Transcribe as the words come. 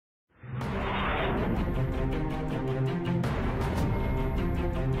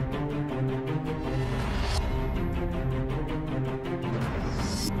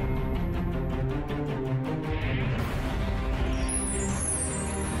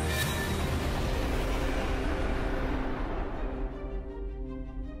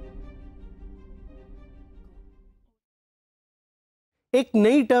एक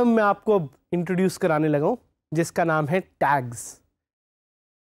नई टर्म मैं आपको इंट्रोड्यूस कराने लगा हूं जिसका नाम है टैग्स।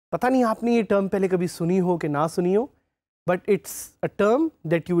 पता नहीं आपने ये टर्म पहले कभी सुनी हो कि ना सुनी हो, but it's a term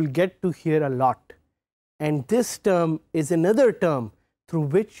that you will get to here a lot, and this term is another term through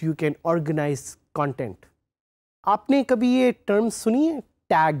which you can organise content. आपने कभी ये टर्म सुनी है,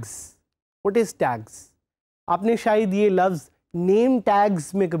 टैग्स? What is tags? आपने शायद ये लफ्ज़ नेम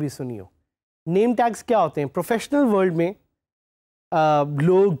टैग्स में कभी सुनी हो। नेम टैग्स क्या होते हैं? प्रोफेशनल वर्ल्ड में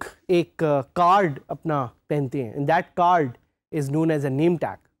लोग एक कार्ड अपना पहनते हैं, and that card is known as a name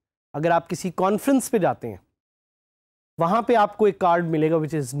tag. अगर आप किसी कॉन्फ्रेंस पे जाते हैं, वहाँ पे आपको एक कार्ड मिलेगा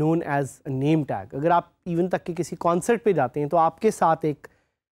which is known as a name tag. अगर आप इवन तक कि किसी कॉन्सर्ट पे जाते हैं तो आपके साथ एक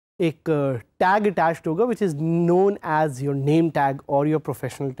टैग अटैच्ड होगा which is known as your name tag और your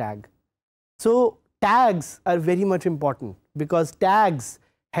professional tag. So tags are very much important because tags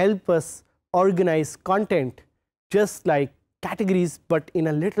help us organise content just like categories but in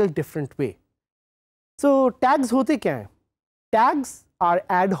a little different way. So tags होते क्या हैं? Tags are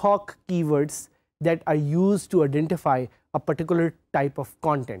ad hoc keywords that are used to identify a particular type of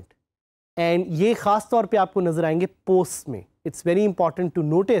content. And ये ख़ास तौर पे आपको नज़र आएंगे posts में. It's very important to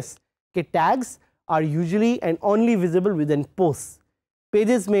notice कि tags are usually and only visible within posts.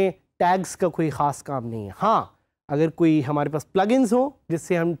 Pages में tags का कोई ख़ास काम नहीं है। हाँ, अगर कोई हमारे पास plugins हो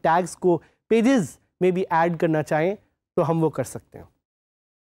जिससे हम tags को pages में भी add करना चाहें तो हम वो कर सकते हैं।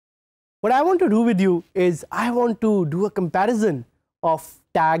 What I want to do with you is I want to do a comparison of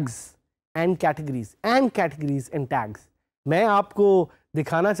tags and categories and tags. मैं आपको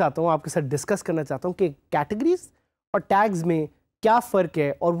दिखाना चाहता हूँ, आपके साथ डिस्कस करना चाहता हूँ कि कैटेगरीज और टैग्स में क्या फ़र्क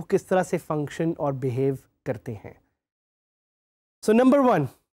है और वो किस तरह से फंक्शन और बिहेव करते हैं। So number 1,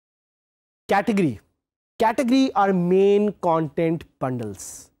 category. Category are main content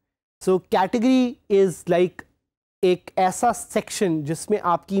bundles. So category is like एक ऐसा सेक्शन जिसमें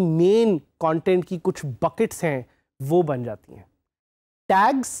आपकी मेन कंटेंट की कुछ बकेट्स हैं वो बन जाती हैं।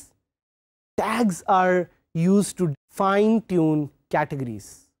 Tags are used to fine tune categories.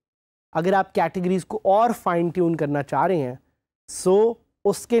 अगर आप कैटेगरीज को और फाइन ट्यून करना चाह रहे हैं सो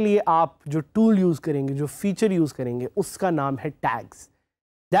उसके लिए आप जो टूल यूज़ करेंगे, जो फीचर यूज़ करेंगे, उसका नाम है टैग्स।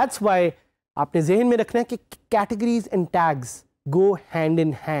 दैट्स वाई आपने जहन में रखना है कि categories and tags go hand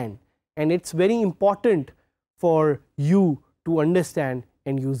in hand, and it's very important for you to understand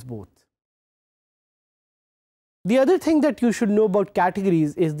and use both. The other thing that you should know about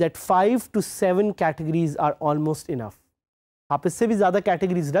categories is that 5 to 7 categories are almost enough. आप इससे भी ज़्यादा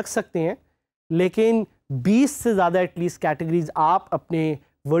categories रख सकते हैं, लेकिन 20 से ज़्यादा एटलीस्ट categories आप अपने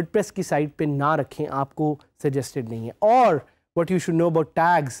WordPress की साइट पे ना रखें, आपको suggested नहीं है। और what you should know about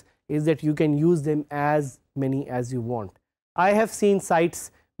tags is that you can use them as many as you want. I have seen sites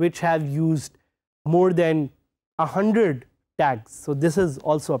which have used more than 100 tags, so this is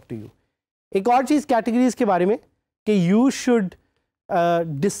also up to you. एक और चीज़ categories के बारे में कि you should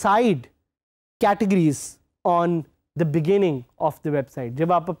decide categories on the beginning of the website.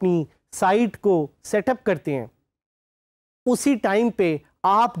 जब आप अपनी site को सेटअप करते हैं उसी टाइम पे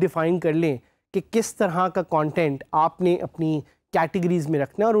आप डिफाइन कर लें कि किस तरह का कंटेंट आपने अपनी कैटेगरीज में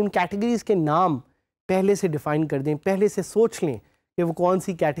रखना है, और उन कैटेगरीज के नाम पहले से डिफाइन कर दें, पहले से सोच लें कि वो कौन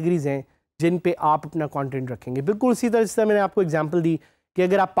सी कैटेगरीज हैं जिन पे आप अपना कंटेंट रखेंगे। बिल्कुल उसी तरह से मैंने आपको एग्जांपल दी कि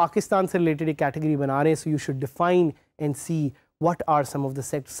अगर आप पाकिस्तान से रिलेटेड एक कैटेगरी बना रहे हैं, so you should define and see what are some of the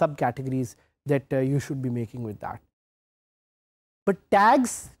sub categories that you should be making with that. But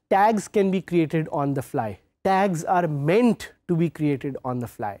tags can be created on the fly. Tags are meant to be created on the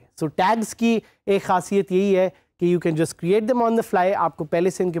fly. So tags की एक खासियत यही है कि you can just create them on the fly. आपको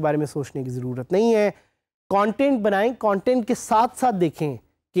पहले से इनके बारे में सोचने की ज़रूरत नहीं है। कंटेंट बनाएं, कंटेंट के साथ साथ देखें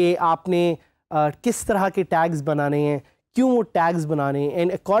कि आपने किस तरह के टैग्स बनाने हैं, क्यों वो टैग्स बनाने हैं,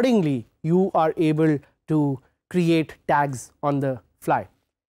 and accordingly you are able to create tags on the fly.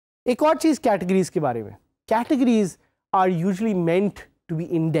 एक और चीज़ कैटेगरीज के बारे में, categories are usually meant to be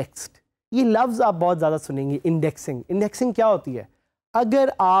indexed. ये लफ्ज़ आप बहुत ज़्यादा सुनेंगे, इंडेक्सिंग। इंडेक्सिंग क्या होती है?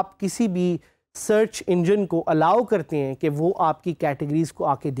 अगर आप किसी भी सर्च इंजन को अलाउ करते हैं कि वो आपकी कैटेगरीज को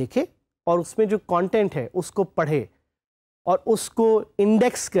आके देखे और उसमें जो कंटेंट है उसको पढ़े और उसको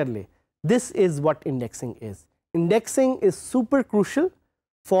इंडेक्स कर ले, this is what indexing is. Indexing is super crucial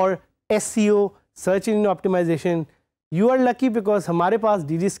for SEO, search engine optimisation, you are lucky because हमारे पास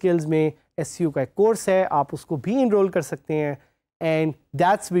DigiSkills में SEO का एक कोर्स है, आप उसको भी इनरोल कर सकते हैं and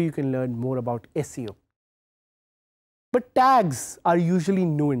that's where you can learn more about SEO. But tags are usually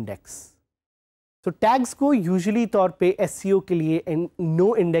no index. तो टैग्स को यूजुअली तौर पे SEO के लिए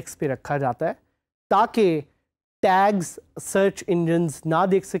नो इंडेक्स पे रखा जाता है ताकि टैग्स सर्च इंजन्स ना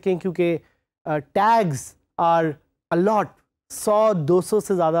देख सकें, क्योंकि टैग्स आर अलॉट 100-200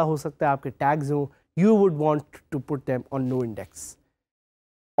 से ज़्यादा हो सकता है आपके टैग्स हों. You would want to put them on no index.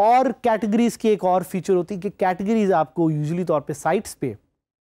 और कैटेगरीज की एक और फीचर होती है कि कैटेगरीज आपको यूजुअली तौर पे साइट्स पे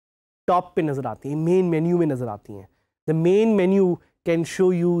टॉप पे नज़र आती हैं, मेन मेन्यू में नज़र आती हैं. The main menu can show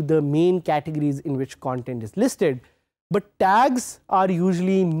you the main categories in which content is listed, but tags are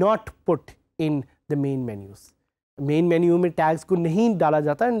usually not put in the main menus. Main menu में tags को नहीं डाला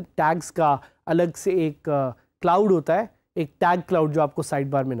जाता है. tags का अलग से एक cloud होता है, एक tag cloud जो आपको साइड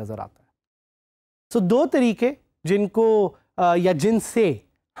बार में नज़र आता है. So दो तरीके जिनको या जिनसे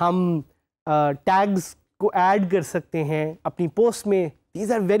हम tags को add कर सकते हैं अपनी post में.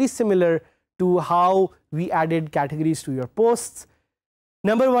 These are very similar to how we added categories to your posts.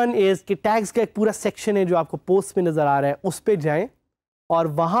 Number 1 is कि टैग्स का एक पूरा सेक्शन है जो आपको पोस्ट में नज़र आ रहा है, उस पर जाएं और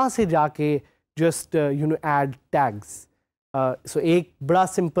वहाँ से जाके जस्ट ऐड टैग्स. सो एक बड़ा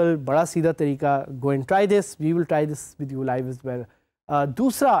सिंपल, बड़ा सीधा तरीका, go and try this, we will try this with you live as well.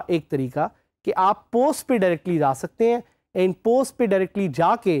 दूसरा एक तरीका कि आप पोस्ट पे डायरेक्टली जा सकते हैं एंड पोस्ट पे डायरेक्टली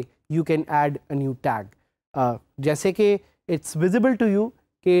जाके you can add a new tag. जैसे कि इट्स विजिबल टू यू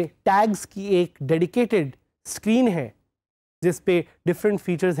कि टैग्स की एक डेडिकेटेड स्क्रीन है जिस पे डिफरेंट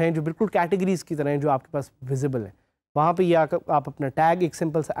फीचर्स हैं जो बिल्कुल कैटेगरीज की तरह हैं जो आपके पास विजिबल है. वहाँ पे ये आप अपना टैग एक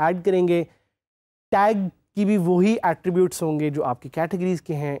सिंपल सा ऐड करेंगे. टैग की भी वही एट्रीब्यूट्स होंगे जो आपकी कैटेगरीज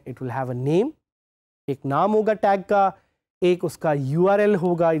के हैं. It will have a name, एक नाम होगा टैग का, एक उसका URL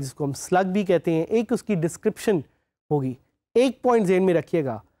होगा जिसको हम स्लग भी कहते हैं, एक उसकी डिस्क्रिप्शन होगी. एक पॉइंट ज़हन में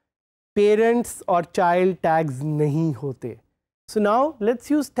रखिएगा, पेरेंट्स और चाइल्ड टैग्स नहीं होते. So now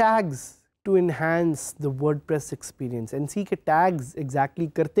let's use tags to enhance the WordPress experience and see कि tags exactly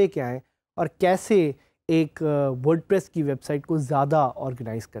करते क्या हैं और कैसे एक WordPress की वेबसाइट को ज़्यादा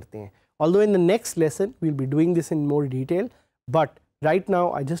ऑर्गेनाइज करते हैं. Although in the next lesson we'll be doing this in more detail, but right now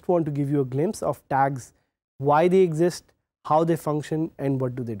I just want to give you a glimpse of tags, why they exist, how they function and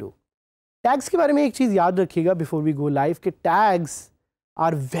what do they do. Tags के बारे में एक चीज़ याद रखिएगा before we go live कि tags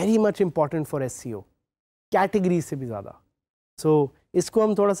are very much important for SEO, category से भी ज़्यादा. So इसको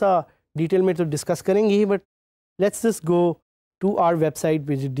हम थोड़ा सा डिटेल में तो डिस्कस करेंगे ही, but let's just go to our website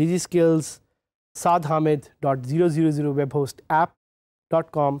which DigiSkills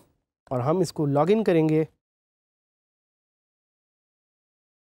sadhamid.000webhostapp.com और हम इसको लॉगिन करेंगे.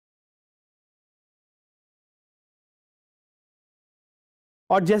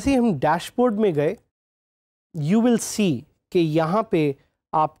 और जैसे ही हम डैशबोर्ड में गए यू विल सी कि यहाँ पे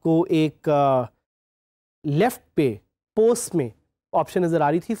आपको एक लेफ्ट पे पोस्ट में ऑप्शन नज़र आ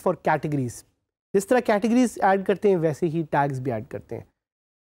रही थी फॉर कैटेगरीज. जिस तरह कैटेगरीज ऐड करते हैं वैसे ही टैग्स भी ऐड करते हैं.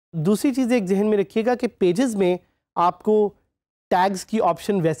 दूसरी चीज़ एक जहन में रखिएगा कि पेजेस में आपको टैग्स की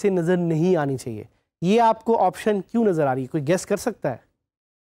ऑप्शन वैसे नज़र नहीं आनी चाहिए. ये आपको ऑप्शन क्यों नज़र आ रही है, कोई गेस कर सकता है?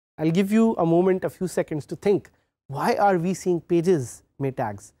 I will give you a moment, a few seconds to think why are we seeing pages में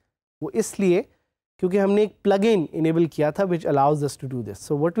टैग्स. वो इसलिए क्योंकि हमने एक प्लगइन इनेबल किया था which allows us to do this.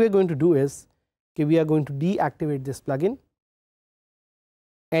 So what we are going to do is कि we are going to deactivate this plugin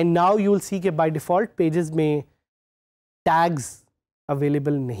and now you will see कि by default pages में tags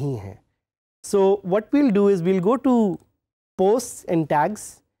available नहीं हैं. So what we'll do is we'll go to posts and tags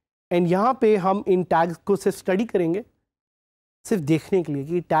and यहाँ पे हम इन tags को सिर्फ study करेंगे, सिर्फ देखने के लिए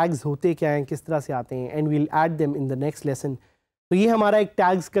कि tags होते क्या हैं, किस तरह से आते हैं, and we'll add them in the next lesson. तो ये हमारा एक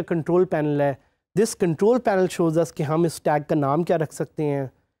tags का control panel है. This control panel shows us कि हम इस tag का नाम क्या रख सकते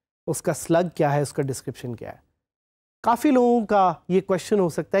हैं, उसका slug क्या है, उसका description क्या है. काफ़ी लोगों का ये क्वेश्चन हो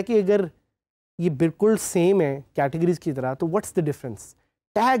सकता है कि अगर ये बिल्कुल सेम है कैटेगरीज की तरह तो what's the difference.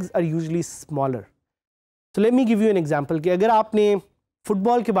 Tags are usually smaller. So let me give you an example कि अगर आपने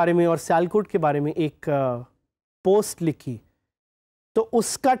फुटबॉल के बारे में और सियालकोट के बारे में एक पोस्ट लिखी तो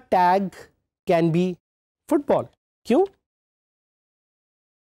उसका टैग कैन बी फुटबॉल. क्यों?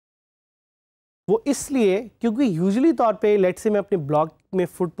 वो इसलिए क्योंकि यूजुअली तौर पे लेट्स से मैं अपने ब्लॉग में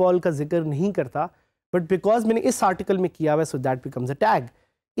फुटबॉल का जिक्र नहीं करता, बट बिकॉज मैंने इस आर्टिकल में किया हुआ है so that becomes a tag.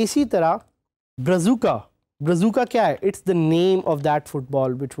 इसी तरह ब्राज़ूका क्या है? It's the name of that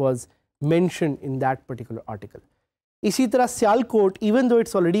football which was mentioned in that particular article. इसी तरह Sialkot, even though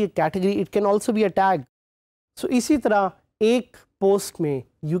it's already a category, it can also be a tag. सो इसी तरह एक पोस्ट में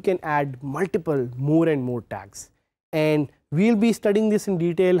you can add multiple more and more tags and we will be studying this in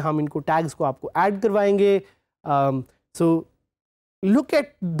detail. हम इनको tags को आपको ऐड करवाएंगे. So look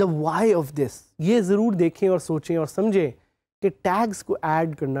at the Y of this, ये ज़रूर देखें और सोचें और समझें कि टैग्स को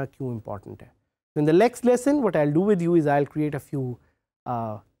ऐड करना क्यों इंपॉर्टेंट है. In the next lesson what I will do with you is I will create a few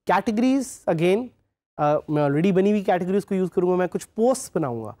categories. Again मैं ऑलरेडी बनी हुई कैटेगरीज को यूज़ करूँगा, मैं कुछ पोस्ट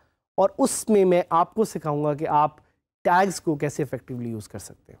बनाऊँगा और उसमें मैं आपको सिखाऊंगा कि आप टैग्स को कैसे इफेक्टिवली यूज़ कर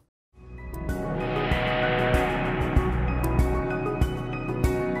सकते हैं.